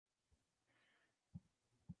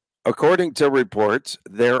According to reports,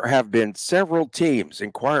 there have been several teams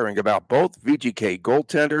inquiring about both VGK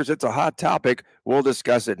goaltenders. It's a hot topic. We'll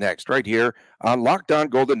discuss it next, right here on Locked On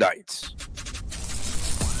Golden Knights.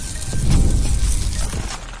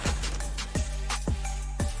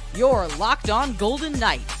 You're Locked On Golden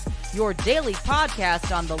Knights, your daily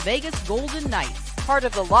podcast on the Vegas Golden Knights, part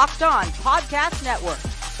of the Locked On Podcast Network,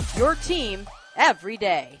 your team every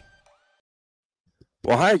day.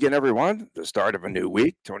 Well, hi again, everyone. The start of a new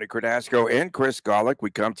week. Tony Cardasco and Chris Golick. We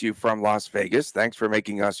come to you from Las Vegas. Thanks for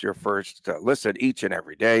making us your first listen each and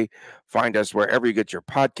every day. Find us wherever you get your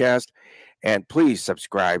podcast. And please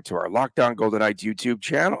subscribe to our Locked On Golden Knights YouTube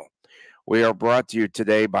channel. We are brought to you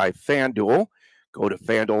today by FanDuel. Go to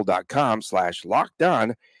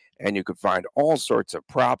FanDuel.com/lockedon, and you can find all sorts of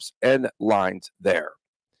props and lines there.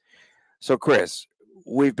 So, Chris,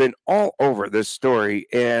 we've been all over this story,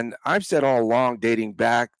 and I've said all along, dating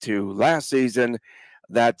back to last season,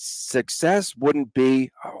 that success wouldn't be,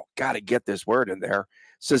 got to get this word in there,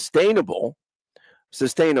 sustainable.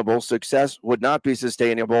 Sustainable success would not be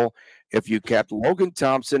sustainable if you kept Logan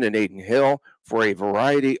Thompson and Adin Hill for a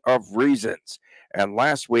variety of reasons. And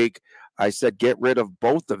last week, I said get rid of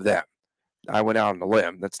both of them. I went out on a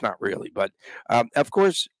limb. That's not really, but of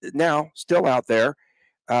course, now still out there.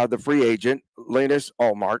 The free agent, Linus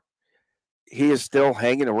Ullmark, he is still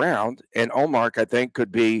hanging around. And Ullmark, I think, could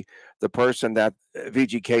be the person that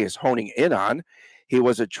VGK is honing in on. He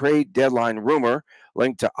was a trade deadline rumor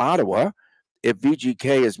linked to Ottawa. If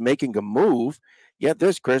VGK is making a move, get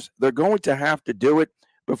this, Chris, they're going to have to do it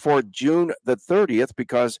before June the 30th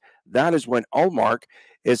because that is when Ullmark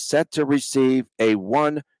is set to receive a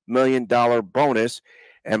 $1 million bonus.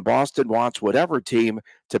 And Boston wants whatever team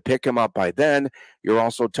to pick him up by then. You're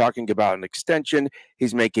also talking about an extension.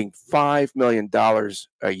 He's making $5 million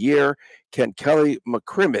a year. Can Kelly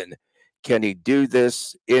McCrimmon, can he do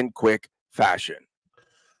this in quick fashion?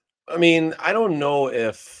 I mean, I don't know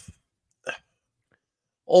if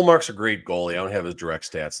Ullmark's a great goalie. I don't have his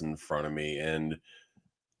direct stats in front of me, and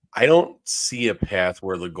I don't see a path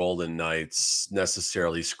where the Golden Knights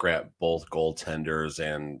necessarily scrap both goaltenders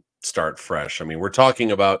and start fresh. I mean, we're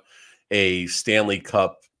talking about a Stanley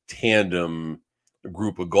Cup tandem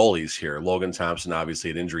group of goalies here. Logan Thompson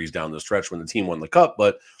obviously had injuries down the stretch when the team won the cup,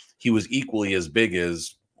 but he was equally as big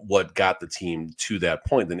as what got the team to that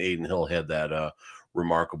point. Then Adin Hill had that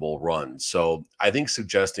remarkable run. So I think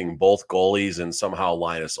suggesting both goalies and somehow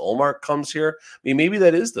Linus Ullmark comes here, I mean, maybe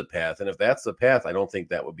that is the path. And if that's the path, I don't think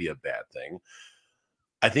that would be a bad thing.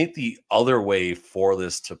 I think the other way for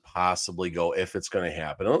this to possibly go, if it's going to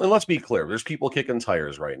happen, and let's be clear, there's people kicking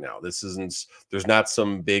tires right now. This isn't, there's not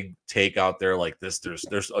some big take out there like this.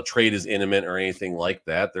 There's a trade is imminent or anything like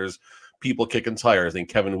that. There's people kicking tires. I think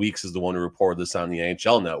Kevin Weeks is the one who reported this on the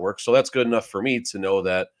NHL Network. So that's good enough for me to know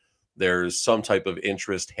that there's some type of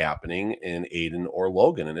interest happening in Adin or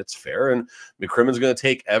Logan, and it's fair. And McCrimmon's going to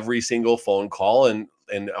take every single phone call, and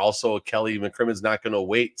also Kelly McCrimmon's not going to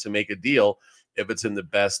wait to make a deal if it's in the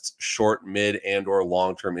best short, mid, and or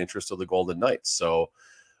long-term interest of the Golden Knights. So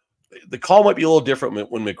the call might be a little different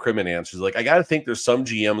when McCrimmon answers. Like, I got to think there's some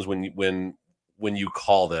GMs when you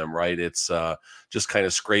call them, right? It's just kind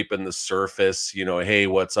of scraping the surface, you know, hey,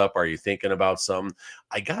 what's up? Are you thinking about something?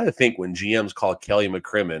 I got to think when GMs call Kelly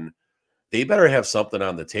McCrimmon, they better have something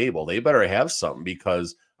on the table. They better have something,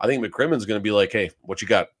 because I think McCrimmon's going to be like, hey, what you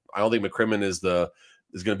got? I don't think McCrimmon is going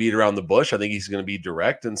to beat around the bush. I think he's going to be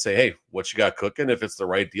direct and say, hey, what you got cooking? If it's the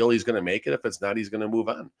right deal, he's going to make it. If it's not, he's going to move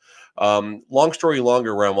on. Long story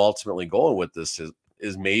longer, where I'm ultimately going with this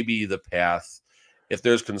is maybe the path. If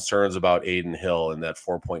there's concerns about Adin Hill and that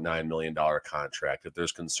 $4.9 million contract, if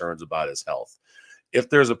there's concerns about his health, if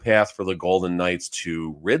there's a path for the Golden Knights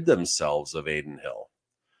to rid themselves of Adin Hill.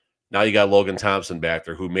 Now you got Logan Thompson back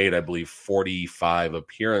there, who made, I believe, 45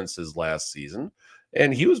 appearances last season.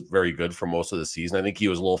 And he was very good for most of the season. I think he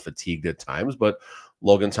was a little fatigued at times, but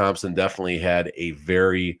Logan Thompson definitely had a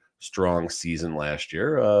very strong season last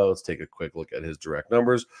year. Let's take a quick look at his direct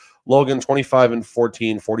numbers. Logan,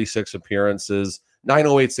 25-14, 46 appearances,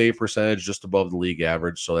 .908 save percentage, just above the league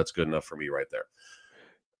average. So that's good enough for me right there.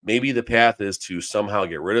 Maybe the path is to somehow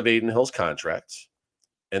get rid of Adin Hill's contract,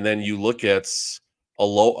 and then you look at a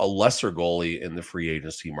lesser goalie in the free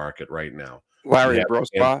agency market right now. Larry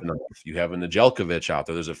Brossoit. You have a Nedeljkovic out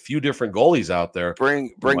there. There's a few different goalies out there.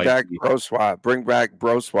 Bring back Brossoit. Bring back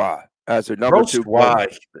Brossoit as a number two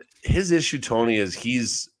goalie. His issue, Tony, is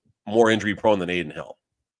he's more injury prone than Adin Hill.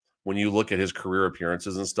 When you look at his career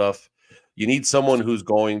appearances and stuff, you need someone who's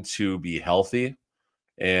going to be healthy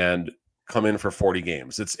and come in for 40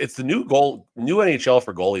 games. It's the new NHL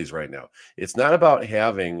for goalies right now. It's not about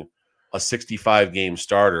having a 65-game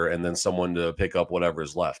starter and then someone to pick up whatever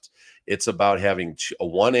is left. It's about having a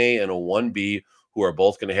 1A and a 1B who are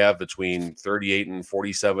both going to have between 38 and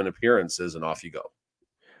 47 appearances, and off you go.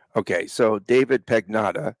 Okay, so David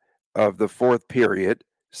Pagnotta of the fourth period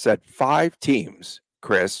said 5 teams,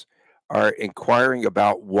 Chris, are inquiring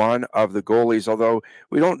about one of the goalies, although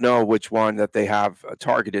we don't know which one that they have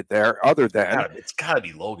targeted there, other than it's got to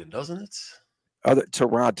be Logan, doesn't it?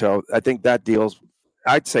 Toronto. I think that deal's,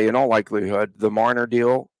 I'd say in all likelihood, the Marner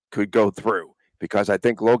deal could go through because I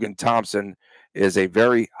think Logan Thompson is a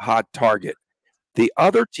very hot target. The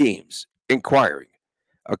other teams inquiring,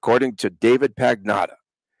 according to David Pagnotta,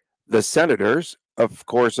 the Senators, of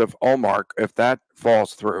course, of Ullmark, if that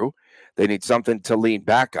falls through, they need something to lean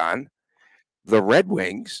back on. The Red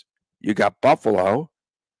Wings, you got Buffalo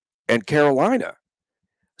and Carolina.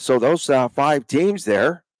 So those 5 teams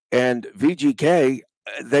there, and VGK,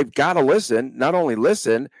 they've got to listen, not only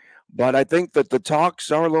listen, but I think that the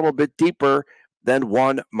talks are a little bit deeper than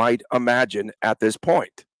one might imagine at this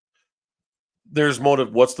point. There's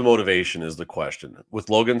motive. What's the motivation is the question. With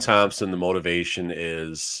Logan Thompson, the motivation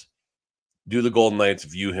is, do the Golden Knights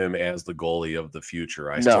view him as the goalie of the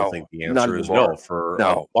future? I still think the answer is no. For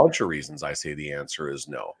a bunch of reasons, I say the answer is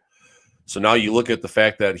no. So now you look at the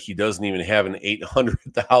fact that he doesn't even have an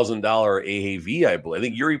 $800,000 AAV, I believe. I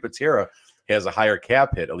think Yuri Patera has a higher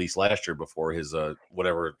cap hit, at least last year before his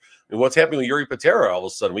whatever. I mean, what's happening with Yuri Patera all of a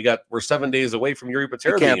sudden? We're 7 days away from Yuri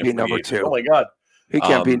Patera being be number 2. Oh my God. He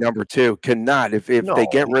can't be number 2. Cannot. If they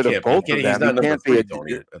get rid of both of them, he can't be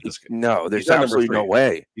no, there's absolutely no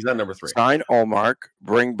way. He's not number 3. Sign Ullmark,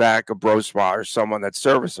 bring back a Brossoit or someone that's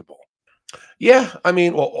serviceable. Yeah, I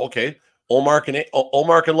mean, well, okay.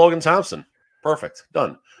 Ullmark and Logan Thompson. Perfect.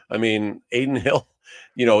 Done. I mean, Adin Hill,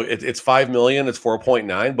 it's $5 million, it's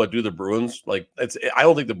 4.9, but do the Bruins I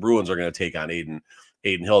don't think the Bruins are going to take on Adin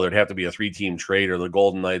Hill. There'd have to be a 3-team trade, or the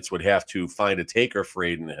Golden Knights would have to find a taker for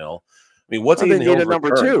Adin Hill. I mean, what's they need a number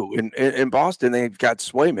return? 2 in Boston? They've got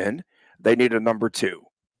Swayman. They need a number 2.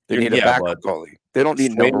 They need a backup goalie. They don't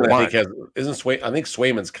need Swayman, number 1. I think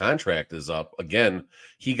Swayman's contract is up again.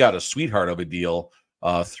 He got a sweetheart of a deal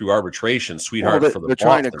through arbitration. They're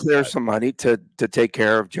trying to clear some money to take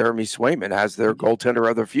care of Jeremy Swayman as their goaltender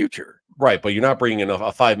of the future. Right, but you're not bringing in a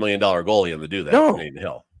 $5 million goalie in to do that. No,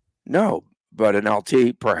 Hill. No, but an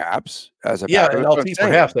LT perhaps as a an LT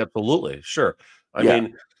perhaps, absolutely, sure. I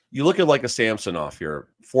mean, you look at like a Samsonov here,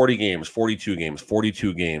 40 games, 42 games,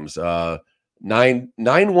 42 games,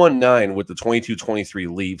 9-1-9 with the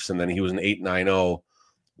 22-23 Leafs, and then he was an 8-9-0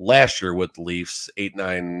 last year with the Leafs,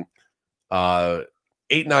 8-9 the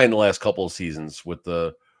last couple of seasons with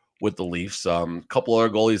the Leafs. Couple other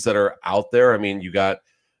goalies that are out there. I mean, you got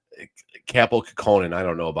Capo Kekkonen. I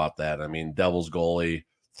don't know about that. I mean, Devils goalie,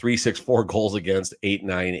 364 goals against,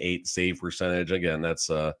 898 save percentage. Again,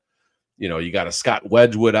 that's you got a Scott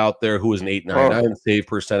Wedgwood out there who is an 899 save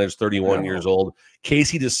percentage, 31 years old.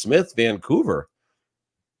 Casey DeSmith, Vancouver.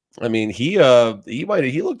 I mean, he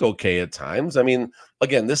looked okay at times. I mean,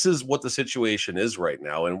 again, this is what the situation is right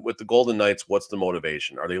now. And with the Golden Knights, what's the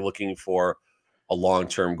motivation? Are they looking for a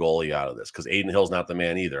long-term goalie out of this? Because Adin Hill's not the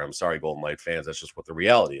man either. I'm sorry, Golden Knight fans. That's just what the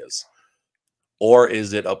reality is. Or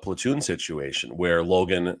is it a platoon situation where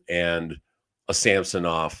Logan and a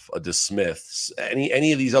Samsonov, a DeSmith,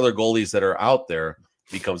 any of these other goalies that are out there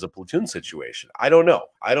becomes a platoon situation? I don't know.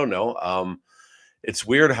 It's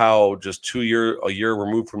weird how just a year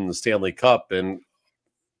removed from the Stanley Cup and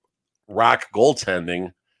rock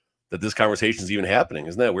goaltending that this conversation is even happening.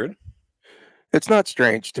 Isn't that weird? It's not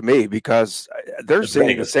strange to me because they're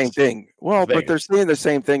seeing the same thing. Well, but they're seeing the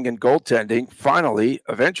same thing in goaltending. Finally,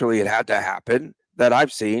 eventually it had to happen that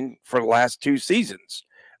I've seen for the last 2 seasons.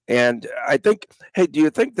 And I think, hey, do you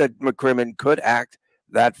think that McCrimmon could act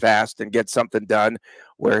that fast and get something done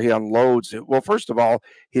where he unloads? Well, first of all,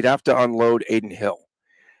 he'd have to unload Adin Hill,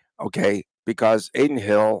 okay, because Adin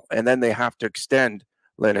Hill, and then they have to extend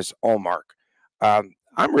Linus Ullmark.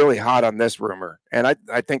 I'm really hot on this rumor, and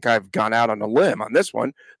I think I've gone out on a limb on this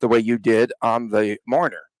one the way you did on the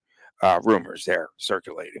Marner rumors there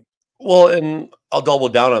circulating. Well, and I'll double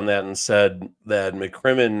down on that and said that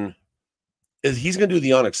McCrimmon he's going to do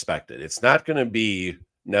the unexpected. It's not going to be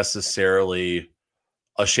necessarily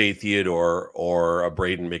a Shea Theodore or a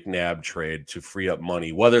Braden McNabb trade to free up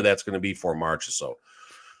money, whether that's going to be for March or so,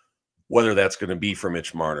 whether that's going to be for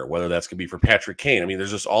Mitch Marner, whether that's going to be for Patrick Kane. I mean,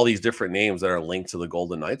 there's just all these different names that are linked to the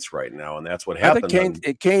Golden Knights right now, and that's what happened. I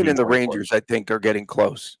think Kane and the Rangers, I think, are getting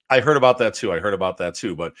close. I heard about that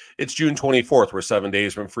too. But it's June 24th. We're 7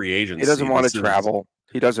 days from free agency. He doesn't want to travel.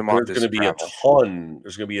 He doesn't want There's this going to be travel.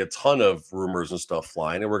 there's going to be a ton of rumors and stuff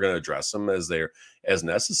flying, and we're going to address them as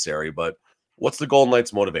necessary. But what's the Golden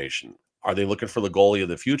Knights' motivation? Are they looking for the goalie of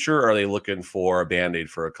the future? Or are they looking for a Band-Aid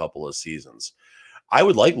for a couple of seasons? I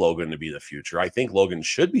would like Logan to be the future. I think Logan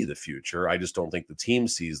should be the future. I just don't think the team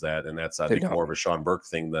sees that, and that's, I think, more of a Sean Burke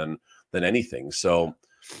thing than anything. So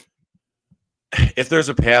if there's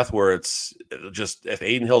a path where it's just, if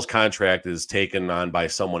Adin Hill's contract is taken on by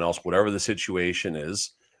someone else, whatever the situation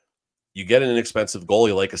is, you get an inexpensive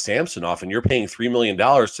goalie like a Samsonov, and you're paying $3 million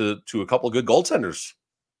to a couple of good goaltenders.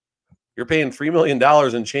 You're paying $3 million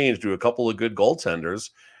and change to a couple of good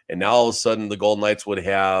goaltenders, and now all of a sudden the Golden Knights would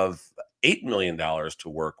have $8 million to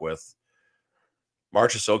work with.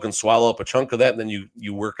 Marchessault can swallow up a chunk of that, and then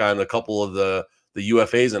you work on a couple of the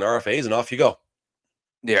UFAs and RFAs, and off you go.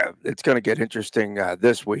 Yeah, it's going to get interesting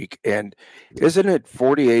this week. And isn't it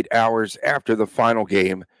 48 hours after the final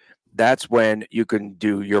game? That's when you can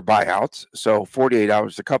do your buyouts. So 48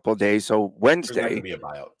 hours, a couple of days. So Wednesday. There's not going to be a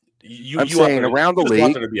buyout. I'm saying around the league.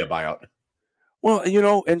 Want there to be a buyout. Well,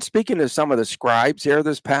 and speaking to some of the scribes here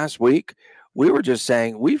this past week, we were just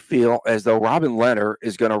saying we feel as though Robin Lehner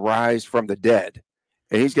is going to rise from the dead.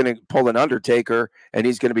 And he's going to pull an Undertaker, and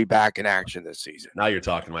he's going to be back in action this season. Now you're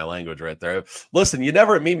talking my language right there. Listen,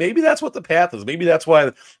 maybe that's what the path is. Maybe that's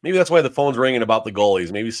why the phone's ringing about the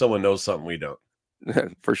goalies. Maybe someone knows something we don't.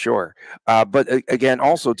 For sure. But again,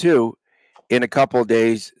 also too, in a couple of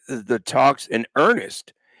days, the talks in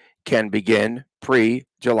earnest can begin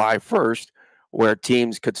pre-July 1st, where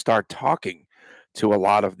teams could start talking to a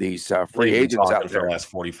lot of these free agents out there. For the last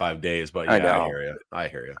 45 days, but yeah, I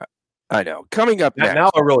hear you. I know. Coming up next.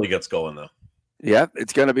 Now it really gets going, though. Yeah,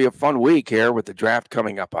 it's going to be a fun week here with the draft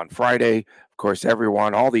coming up on Friday. Of course, all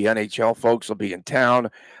the NHL folks will be in town.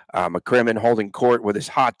 McCrimmon holding court with his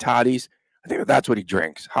hot toddies. I think that's what he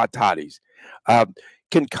drinks, hot toddies.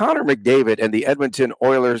 Can Connor McDavid and the Edmonton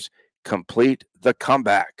Oilers complete the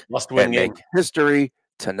comeback? Must win game. Make history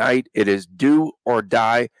tonight. It is do or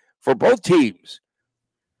die for both teams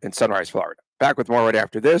in Sunrise, Florida. Back with more right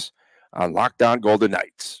after this on Locked On Golden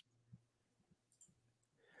Knights.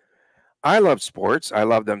 I love sports. I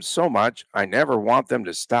love them so much. I never want them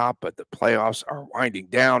to stop, but the playoffs are winding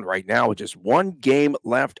down right now with just one game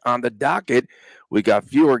left on the docket. We got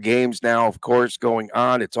fewer games now, of course, going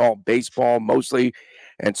on. It's all baseball mostly,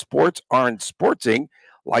 and sports aren't sportsing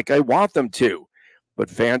like I want them to. But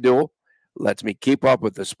FanDuel lets me keep up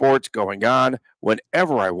with the sports going on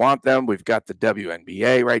whenever I want them. We've got the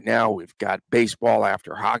WNBA right now. We've got baseball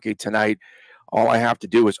after hockey tonight. All I have to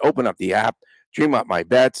do is open up the app, dream up my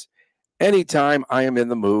bets, anytime I am in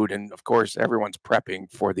the mood. And of course, everyone's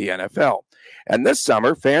prepping for the NFL. And this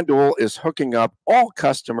summer, FanDuel is hooking up all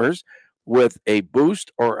customers with a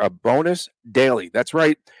boost or a bonus daily. That's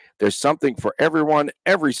right. There's something for everyone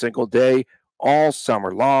every single day, all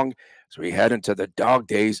summer long, as we head into the dog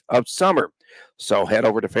days of summer. So head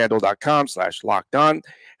over to FanDuel.com/lockedon,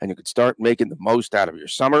 and you can start making the most out of your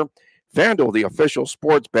summer. FanDuel, the official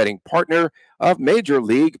sports betting partner of Major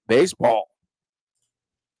League Baseball.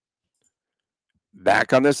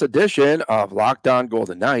 Back on this edition of Locked On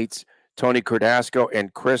Golden Knights, Tony Cardasco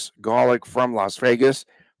and Chris Golick from Las Vegas.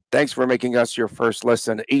 Thanks for making us your first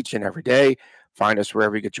listen each and every day. Find us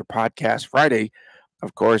wherever you get your podcast. Friday,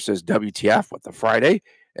 of course, is WTF with the Friday,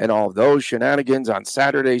 and all of those shenanigans on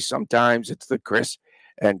Saturday. Sometimes it's the Chris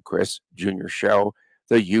and Chris Jr. Show,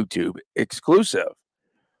 the YouTube exclusive.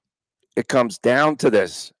 It comes down to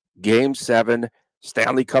this. Game 7,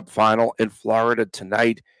 Stanley Cup Final in Florida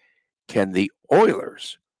tonight. Can the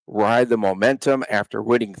Oilers ride the momentum after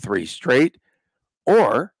winning 3 straight,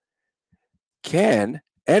 or can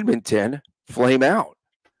Edmonton flame out?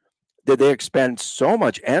 Did they expend so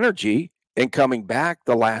much energy in coming back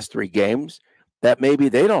the last 3 games that maybe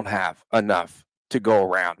they don't have enough to go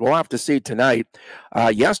around? We'll have to see tonight.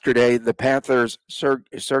 Yesterday, the Panthers'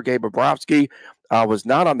 Sergei Bobrovsky was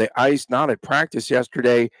not on the ice, not at practice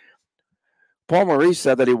yesterday. Paul Maurice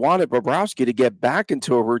said that he wanted Bobrovsky to get back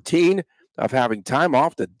into a routine of having time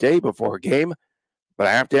off the day before a game. But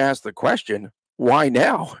I have to ask the question, why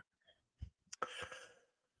now?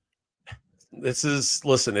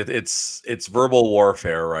 It's verbal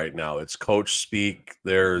warfare right now. It's coach speak.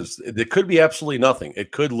 It could be absolutely nothing.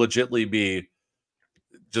 It could legitimately be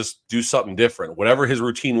just do something different. Whatever his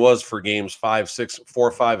routine was for games 4,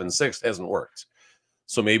 5, and 6 hasn't worked.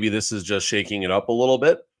 So maybe this is just shaking it up a little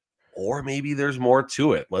bit, or maybe there's more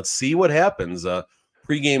to it. Let's see what happens.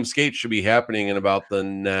 Pre-game skate should be happening in about the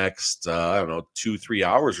next, 2-3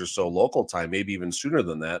 hours or so local time, maybe even sooner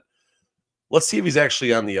than that. Let's see if he's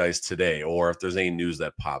actually on the ice today, or if there's any news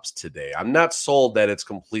that pops today. I'm not sold that it's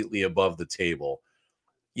completely above the table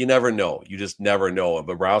you never know. You just never know. And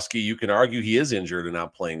Bobrovsky, you can argue he is injured and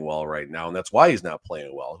not playing well right now, and that's why he's not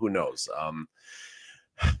playing well. Who knows?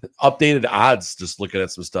 Updated odds, just looking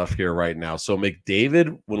at some stuff here right now. So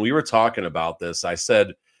McDavid, when we were talking about this, I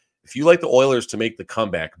said, if you like the Oilers to make the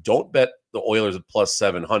comeback, don't bet the Oilers at plus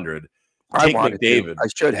 700. Take McDavid. I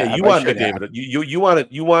should have. Yeah, you want McDavid. You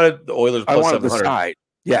wanted the Oilers plus 700. The side.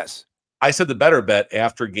 Yes. I said the better bet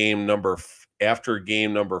after game number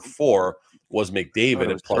 4 was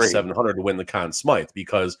McDavid at plus 700 to win the Conn Smythe,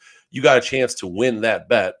 because you got a chance to win that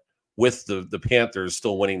bet with the Panthers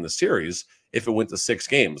still winning the series if it went to 6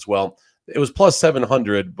 games. Well, it was plus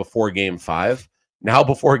 700 before game 5. Now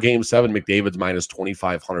before game 7, McDavid's minus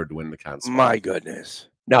 2,500 to win the Conn Smythe. My goodness.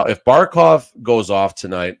 Now, if Barkov goes off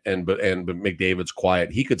tonight and McDavid's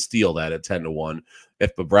quiet, he could steal that at 10-1.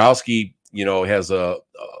 If Bobrovsky, has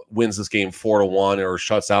wins this game 4-1 or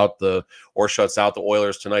shuts out the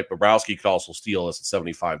Oilers tonight, Bobrovsky could also steal this at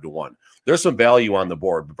 75-1. There's some value on the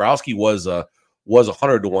board. Bobrovsky was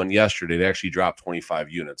 100-1 yesterday. They actually dropped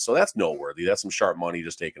 25 units, so that's noteworthy. That's some sharp money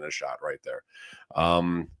just taking a shot right there.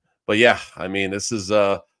 But yeah, I mean, this is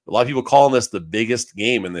a lot of people calling this the biggest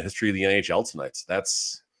game in the history of the NHL tonight. So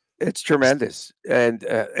it's tremendous, and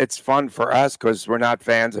it's fun for us because we're not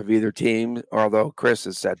fans of either team. Although Chris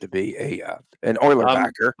is said to be an Oiler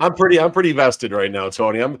backer. I'm pretty vested right now,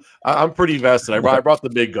 Tony. I'm pretty vested. I brought the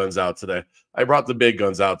big guns out today.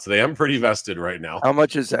 I'm pretty vested right now. How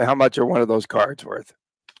much are one of those cards worth?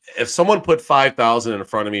 If someone put 5,000 in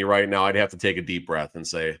front of me right now, I'd have to take a deep breath and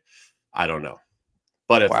say, I don't know.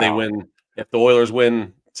 But if if the Oilers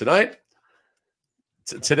win tonight,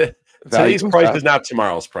 today's price is not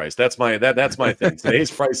tomorrow's price. That's my thing.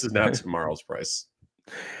 Today's price is not tomorrow's price.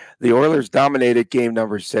 The Oilers dominated game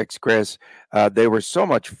number 6, Chris. They were so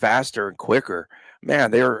much faster and quicker.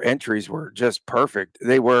 Man, their entries were just perfect.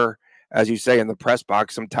 They were, as you say in the press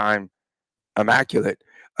box, sometime immaculate.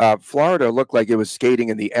 Florida looked like it was skating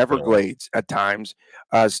in the Everglades at times.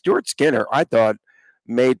 Stuart Skinner, I thought,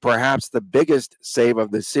 made perhaps the biggest save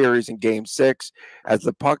of the series in game 6 as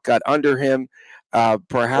the puck got under him.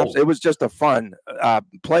 Perhaps it was just a fun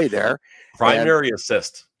play there. Primary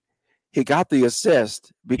assist. He got the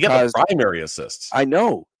assist because he got the primary assist. I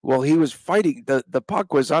know. Well, he was fighting. The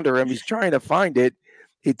puck was under him. He's trying to find it.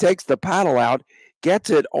 He takes the paddle out, gets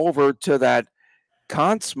it over to that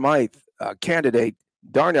Conn Smythe candidate,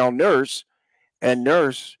 Darnell Nurse, and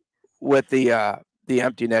Nurse with the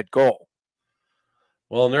empty net goal.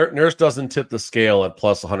 Well, Nurse doesn't tip the scale at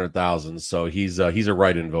plus 100,000, so he's a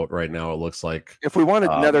write-in vote right now. It looks like if we wanted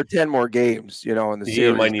another 10 more games, in the series,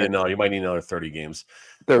 you might need another 30 games.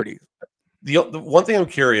 30. The one thing I'm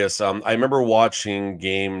curious, I remember watching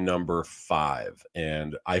game number 5,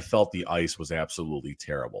 and I felt the ice was absolutely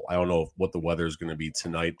terrible. I don't know what the weather is going to be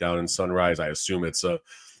tonight down in Sunrise. I assume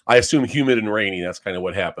humid and rainy. That's kind of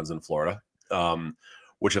what happens in Florida.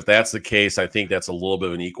 Which, if that's the case, I think that's a little bit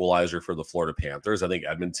of an equalizer for the Florida Panthers. I think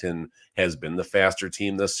Edmonton has been the faster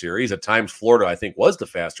team this series. At times, Florida, I think, was the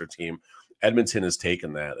faster team. Edmonton has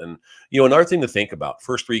taken that. And, another thing to think about,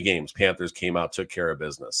 first 3 games, Panthers came out, took care of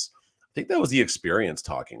business. I think that was the experience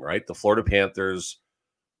talking, right? The Florida Panthers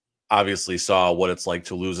obviously saw what it's like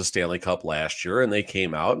to lose a Stanley Cup last year, and they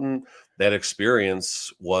came out, and that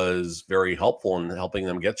experience was very helpful in helping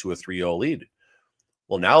them get to a 3-0 lead.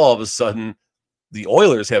 Well, now all of a sudden, the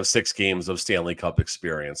Oilers have 6 games of Stanley Cup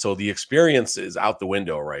experience. So the experience is out the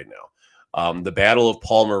window right now. The battle of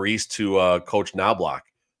Paul Maurice to Coach Knobloch.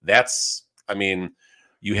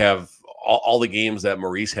 You have all the games that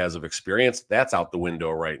Maurice has of experience. That's out the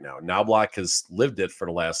window right now. Knobloch has lived it for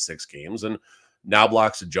the last 6 games, and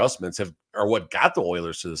Knobloch's adjustments are what got the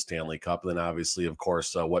Oilers to the Stanley Cup. And then obviously, of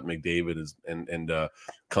course, what McDavid is and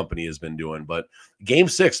company has been doing. But game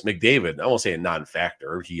 6, McDavid, I won't say a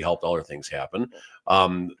non-factor. He helped other things happen.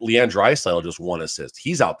 Leon Draisaitl just 1 assist.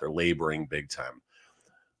 He's out there laboring big time.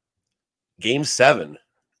 Game 7,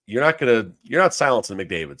 you're not silencing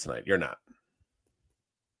McDavid tonight. You're not.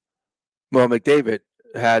 Well, McDavid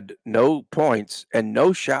had no points and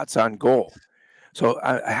no shots on goal. So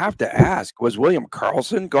I have to ask, was William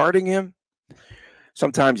Karlsson guarding him?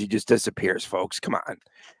 Sometimes he just disappears, folks. Come on.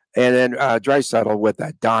 And then Draisaitl with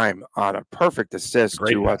that dime on a perfect assist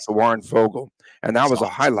to Warren Foegele. And that was a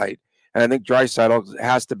highlight. And I think Draisaitl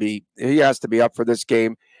has to be up for this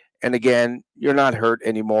game. And again, you're not hurt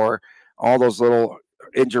anymore. All those little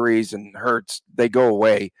injuries and hurts, they go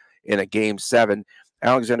away in a game 7.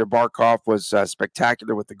 Alexander Barkov was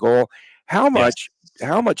spectacular with the goal. How much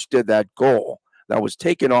did that goal that was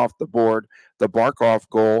taken off the board, the Barkov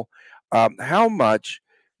goal, how much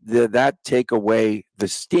did that take away the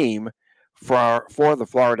steam for the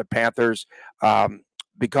Florida Panthers?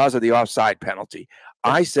 because of the offside penalty.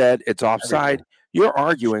 I said it's offside. You're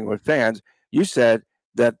arguing with fans. You said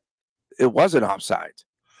that it wasn't offside.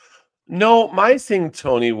 No, my thing,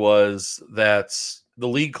 Tony, was that the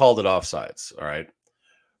league called it offsides. All right.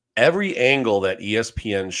 Every angle that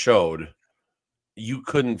ESPN showed, you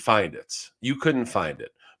couldn't find it. You couldn't find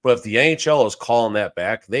it. But if the NHL is calling that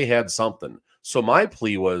back, they had something. So my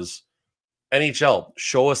plea was, NHL,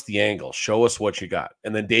 show us the angle. Show us what you got.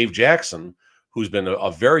 And then Dave Jackson, who's been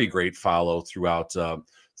a very great follow throughout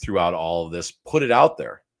all of this, put it out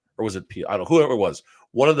there. Or was it I don't know, whoever it was.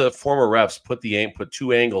 One of the former refs put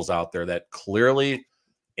two angles out there that clearly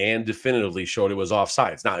and definitively showed it was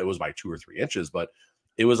offsides. Now, it was by 2 or 3 inches, but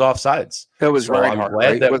it was offsides. It was so Reinhardt,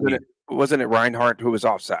 right? Wasn't it Reinhardt who was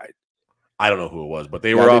offside? I don't know who it was, but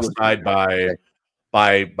they were offside by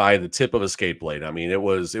the tip of a skate blade. I mean, it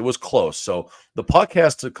was close. So the puck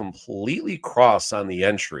has to completely cross on the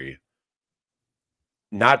entry,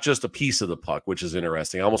 not just a piece of the puck, which is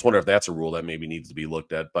interesting. I almost wonder if that's a rule that maybe needs to be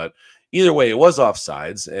looked at. But either way, it was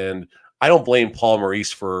offsides, and I don't blame Paul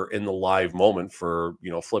Maurice in the live moment for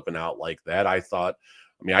flipping out like that. I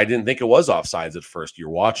didn't think it was offsides at first. You're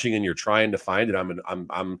watching and you're trying to find it.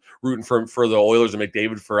 I'm rooting for the Oilers and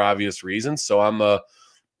McDavid for obvious reasons. So I'm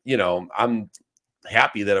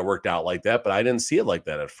happy that it worked out like that, but I didn't see it like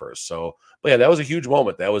that at first. So, but yeah, that was a huge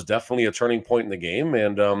moment. That was definitely a turning point in the game.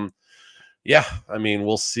 And yeah, I mean,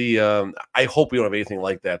 we'll see. I hope we don't have anything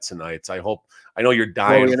like that tonight. I know you're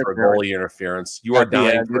dying for goalie interference. You are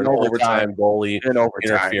dying for an overtime goalie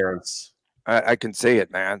interference. I can see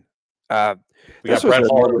it, man. We got Brett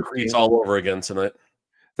Hall and Crease all over again tonight.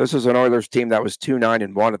 This was an Oilers team that was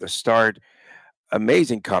 2-9-1 at the start.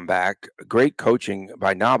 Amazing comeback, great coaching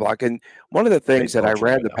by Knoblauch. And one of the things that I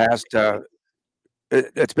read the past,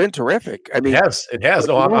 it's been terrific. I mean, it has.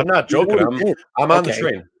 No, I'm not joking. I'm on the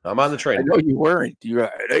train. I'm on the train. I know you weren't. You're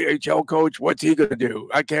an AHL coach. What's he going to do?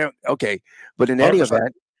 I can't. Okay. But in any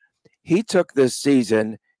event, he took this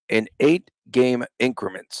season in 8-game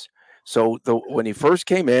increments. So when he first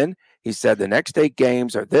came in, he said the next 8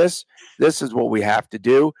 games are this. This is what we have to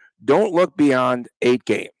do. Don't look beyond 8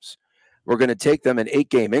 games. We're going to take them in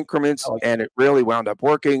 8-game increments, and it really wound up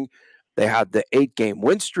working. They had the 8-game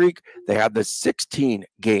win streak. They had the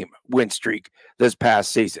 16-game win streak this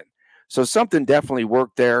past season. So something definitely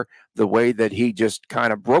worked there, the way that he just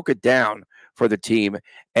kind of broke it down for the team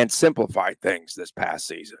and simplified things this past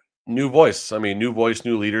season. New voice. I mean, new voice,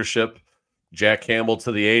 new leadership. Jack Campbell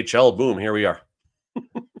to the AHL. Boom, here we are.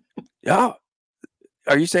 Yeah.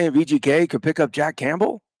 Are you saying VGK could pick up Jack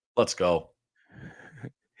Campbell? Let's go.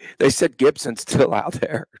 They said Gibson's still out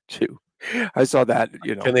there, too. I saw that,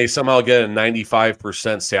 Can they somehow get a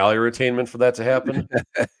 95% salary retainment for that to happen?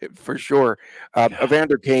 For sure.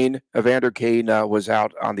 Evander Kane was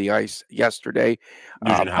out on the ice yesterday.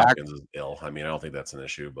 Nugent Hopkins is ill. I mean, I don't think that's an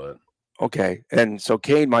issue, but. Okay. And so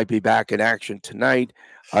Kane might be back in action tonight.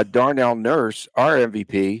 Darnell Nurse, our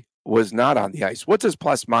MVP, was not on the ice. What's his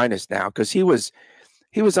plus minus now? Because he was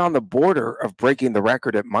on the border of breaking the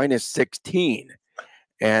record at -16.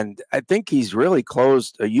 And I think he's really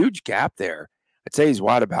closed a huge gap there. I'd say he's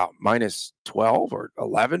about -12 or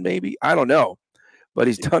 11, maybe. I don't know. But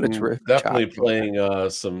he's done a terrific job. Definitely playing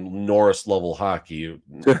some Norris level hockey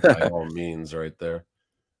by all means right there.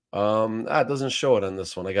 It doesn't show it on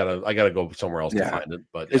this one. I gotta go somewhere else to find it.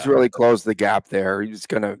 But it's really closed the gap there. He's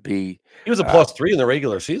gonna be. He was a +3 in the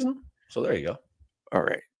regular season. So there you go. All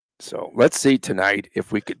right. So let's see tonight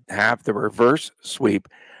if we could have the reverse sweep.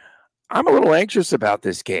 I'm a little anxious about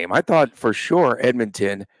this game. I thought for sure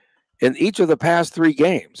Edmonton, in each of the past 3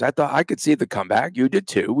 games, I thought I could see the comeback. You did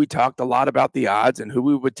too. We talked a lot about the odds and who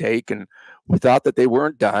we would take, and we thought that they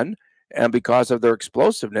weren't done. And because of their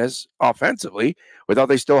explosiveness offensively, we thought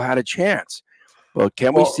they still had a chance. But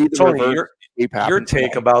can we see the Tony, reverse sweep happen? Your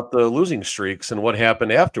take about the losing streaks and what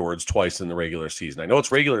happened afterwards twice in the regular season. I know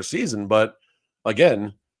it's regular season, but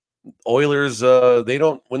again, Oilers, they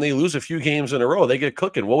don't, when they lose a few games in a row, they get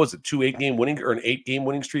cooking. What was it? 2 8-game winning or an 8-game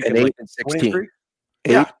winning streak? An 8 and 16.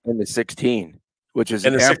 8 and the 16, which is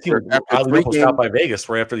and the 16 was stopped by Vegas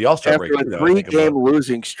right after the All-Star break. After a 3-game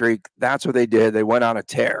losing streak, that's what they did. They went on a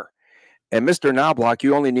tear. And Mr. Knoblauch,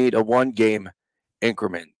 you only need a 1-game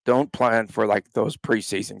increment. Don't plan for like those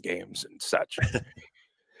preseason games and such.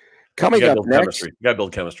 Coming up next, you got to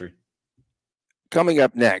build chemistry. Coming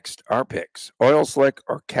up next, our picks: Oil Slick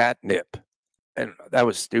or Catnip. And that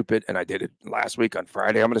was stupid, and I did it last week on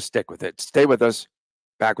Friday. I'm going to stick with it. Stay with us.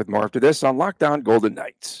 Back with more after this on Locked On Golden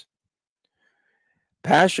Knights.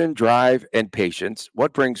 Passion, drive, and patience.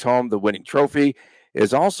 What brings home the winning trophy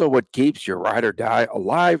is also what keeps your ride or die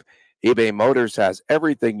alive eBay Motors has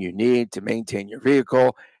everything you need to maintain your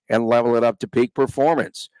vehicle and level it up to peak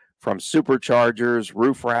performance. From superchargers,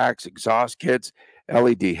 roof racks, exhaust kits,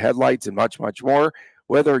 LED headlights, and much, much more.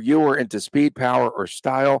 Whether you are into speed, power, or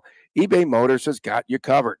style, eBay Motors has got you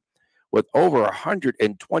covered. With over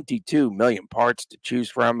 122 million parts to choose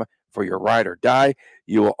from for your ride or die,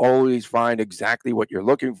 you will always find exactly what you're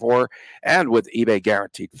looking for. And with eBay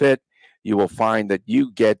Guaranteed Fit, you will find that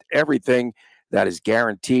you get everything that is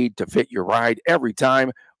guaranteed to fit your ride every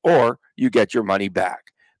time, or you get your money back.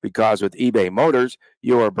 Because with eBay Motors,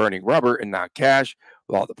 you are burning rubber and not cash.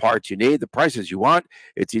 With all the parts you need, the prices you want,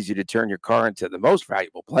 it's easy to turn your car into the most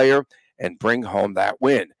valuable player and bring home that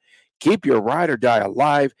win. Keep your ride or die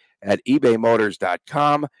alive at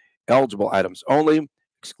ebaymotors.com. Eligible items only.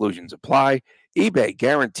 Exclusions apply. eBay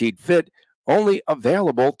Guaranteed Fit, only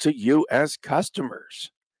available to U.S.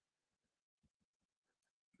 customers.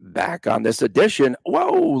 Back on this edition,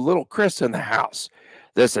 whoa, little Chris in the house.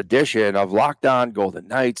 This edition of Locked On Golden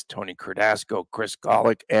Knights, Tony Cardasco, Chris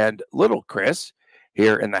Golick, and little Chris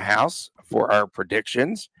here in the house for our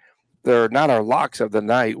predictions. They're not our locks of the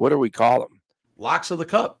night. What do we call them? Locks of the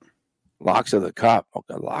Cup. Locks of the Cup.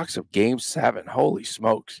 Okay, locks of Game 7. Holy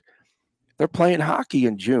smokes. They're playing hockey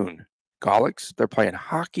in June. Golicks, they're playing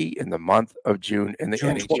hockey in the month of June in the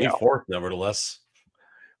June NHL. 24th, nevertheless.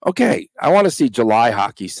 Okay, I want to see July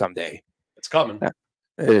hockey someday. It's coming.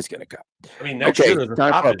 It is going to come. I mean, next year there's a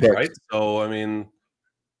stoppage, right? So I mean,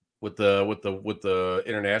 with the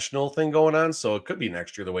international thing going on, so it could be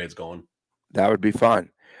next year the way it's going. That would be fun.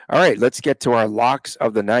 All right, let's get to our locks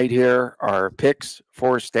of the night here. Our picks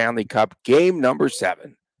for Stanley Cup game number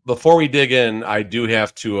 7. Before we dig in, I do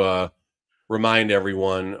have to remind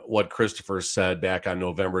everyone what Christopher said back on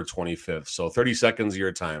November 25th. So 30 seconds of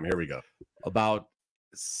your time. Here we go. About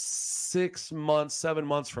 7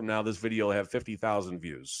 months from now, this video will have 50,000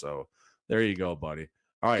 views. So there you go, buddy.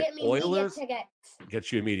 All right, Oilers.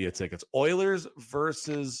 Get you immediate tickets. Oilers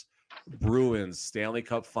versus Bruins Stanley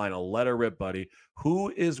Cup Final. Let her rip, buddy.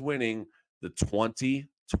 Who is winning the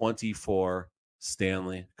 2024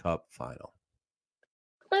 Stanley Cup Final?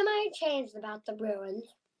 My mind changed about the Bruins.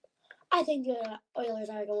 I think the Oilers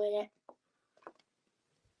are going to win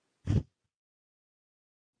it.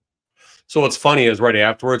 So what's funny is right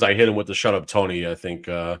afterwards, I hit him with the "Shut Up, Tony." I think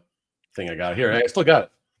thing I got here. I still got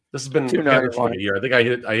it. This has been a year. I think I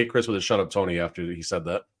hit Chris with a "Shut Up, Tony" after he said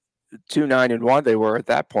that. 2-9-1. They were at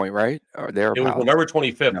that point, right? Or it was November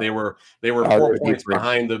 25th. No. They were 4 points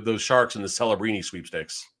behind those Sharks in the Celebrini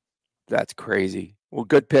sweepstakes. That's crazy. Well,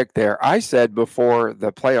 good pick there. I said before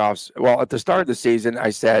the playoffs, well, at the start of the season,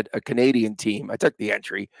 I said a Canadian team, I took the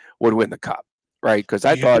entry, would win the Cup, right? Because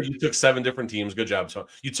I thought you took 7 different teams. Good job. So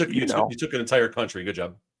you took an entire country. Good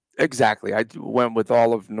job. Exactly. I went with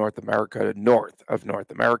all of North America, north of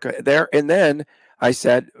North America there. And then I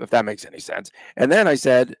said, if that makes any sense, and then I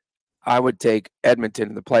said I would take Edmonton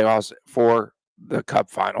in the playoffs for the Cup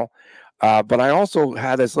final. But I also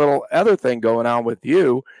had this little other thing going on with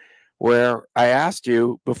you, where I asked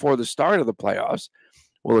you before the start of the playoffs,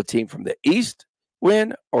 will a team from the East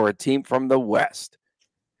win or a team from the West?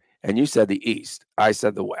 And you said the East. I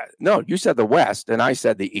said the West. No, you said the West, and I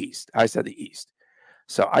said the East. I said the East.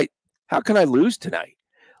 So how can I lose tonight?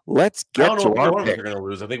 Let's get to our pick. You're going to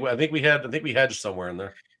lose. I think we hedged somewhere in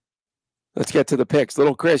there. Let's get to the picks.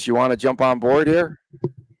 Little Chris, you want to jump on board here?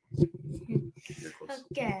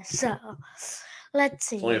 Okay, so let's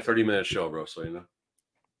see. It's only a 30-minute show, bro, so you know.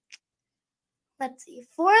 Let's see.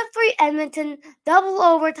 4-3 Edmonton, double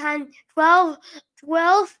overtime, 12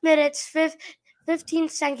 minutes, 15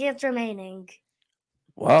 seconds remaining.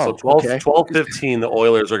 Wow. So 12-15, the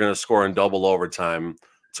Oilers are going to score in double overtime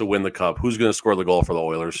to win the Cup. Who's going to score the goal for the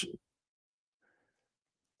Oilers?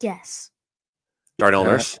 Yes. Darnell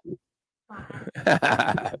Nurse.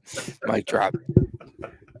 Mic drop.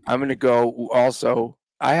 I'm going to go also.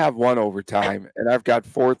 I have one overtime, and I've got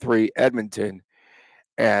 4-3 Edmonton.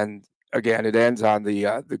 And again, it ends on the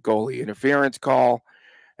goalie interference call,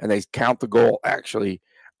 and they count the goal actually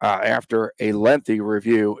after a lengthy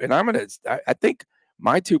review. And I think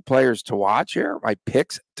my 2 players to watch here, my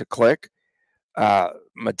picks to click,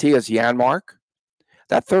 Matthias Janmark.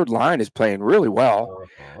 That third line is playing really well.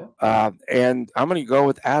 And I'm going to go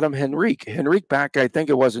with Adam Henrique. Henrique back, I think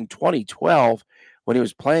it was in 2012, when he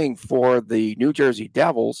was playing for the New Jersey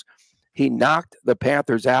Devils. He knocked the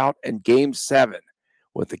Panthers out in Game 7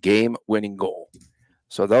 with the game-winning goal.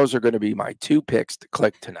 So those are going to be my 2 picks to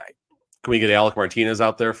click tonight. Can we get Alec Martinez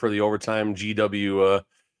out there for the overtime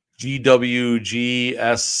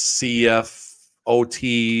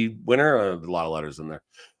GWGSCFOT winner? A lot of letters in there.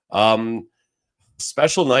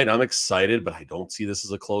 special night. I'm excited, but I don't see this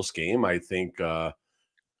as a close game. I think a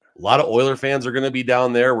lot of Oiler fans are going to be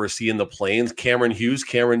down there. We're seeing the planes. Cameron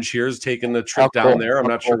Cheers taking the trip down there. I'm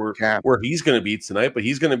not sure where he's going to be tonight, but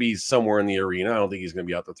he's going to be somewhere in the arena. I don't think he's going to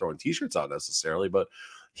be out there throwing T-shirts out necessarily, but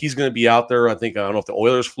he's going to be out there. I don't know if the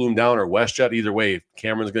Oilers flew him down or WestJet. Either way,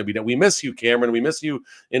 Cameron's going to be down. We miss you, Cameron. We miss you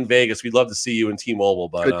in Vegas. We'd love to see you in T-Mobile,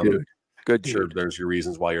 but Good dude. Sure, there's your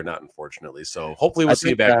reasons why you're not, unfortunately. So hopefully we'll see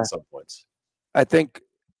you back at some points. I think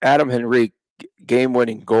Adam Henrique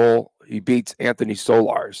game-winning goal. He beats Anthony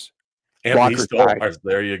Solars.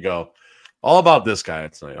 There you go. All about this guy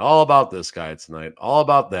tonight. All about this guy tonight. All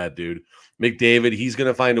about that dude. McDavid, he's going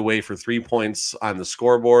to find a way for 3 points on the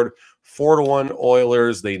scoreboard. 4-1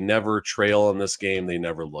 Oilers. They never trail in this game. They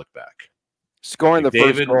never look back. Scoring the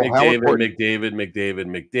first goal.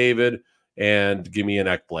 McDavid, and give me an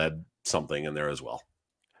Ekblad something in there as well.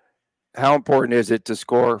 How important is it to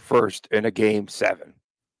score first in a game 7?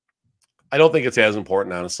 I don't think it's as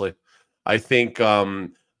important, honestly. I think a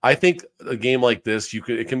game like this,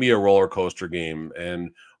 it can be a roller coaster game, and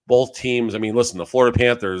both teams. I mean, listen, the Florida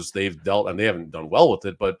Panthers, they've dealt and they haven't done well with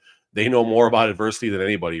it, but they know more about adversity than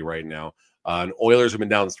anybody right now. And Oilers have been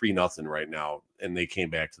down 3-0 right now, and they came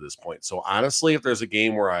back to this point. So honestly, if there's a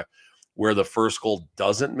game where the first goal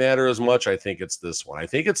doesn't matter as much, I think it's this one. I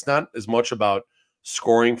think it's not as much about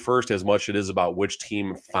scoring first as much it is about which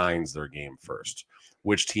team finds their game first,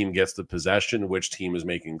 which team gets the possession, which team is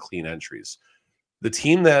making clean entries. The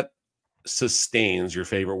team that sustains, your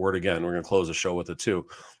favorite word again, we're going to close the show with it too,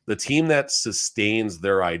 the team that sustains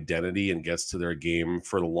their identity and gets to their game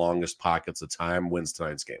for the longest pockets of time wins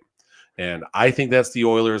tonight's game. And I think that's the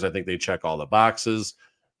Oilers. I think they check all the boxes.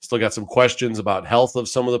 Still got some questions about health of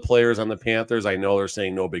some of the players on the Panthers. I know they're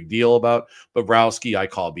saying no big deal about Bobrovsky. I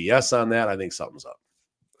call BS on that. I think something's up.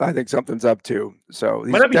 I think something's up too. So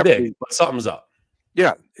might not be big, but something's up.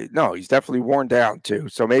 Yeah, no, he's definitely worn down too.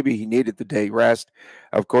 So maybe he needed the day rest.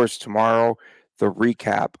 Of course, tomorrow, the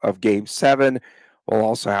recap of Game 7. We'll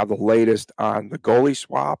also have the latest on the goalie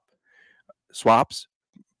swaps,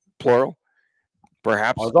 plural.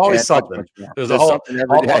 Perhaps. There's always something. There's something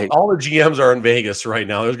every day. All the GMs are in Vegas right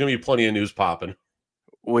now. There's going to be plenty of news popping.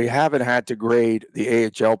 We haven't had to grade the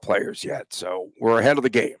AHL players yet, so we're ahead of the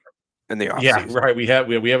game in the offseason. Yeah, right. We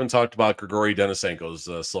haven't talked about Grigory Denisenko's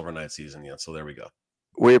Silver Knight season yet, so there we go.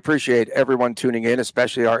 We appreciate everyone tuning in,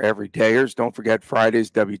 especially our everydayers. Don't forget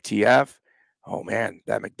Friday's WTF. Oh, man,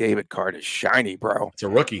 that McDavid card is shiny, bro. It's a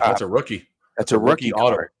rookie. That's a rookie. That's a rookie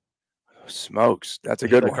auto. Card. Smokes. That's a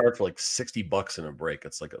good one. Card for like $60 in a break.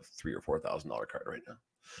 It's like a $3,000 or $4,000 card right now.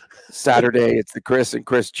 Saturday, it's the Chris and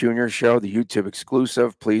Chris Jr. show, the YouTube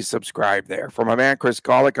exclusive. Please subscribe there. For my man Chris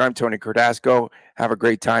Golick, I'm Tony Cardasco. Have a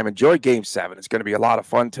great time. Enjoy Game 7. It's going to be a lot of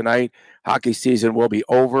fun tonight. Hockey season will be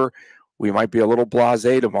over. We might be a little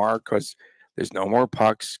blasé tomorrow because there's no more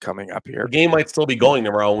pucks coming up here. The game might still be going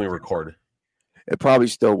tomorrow when we record. It probably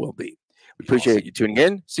still will be. We appreciate you tuning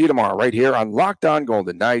in. See you tomorrow right here on Locked On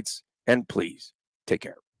Golden Knights. And please take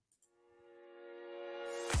care.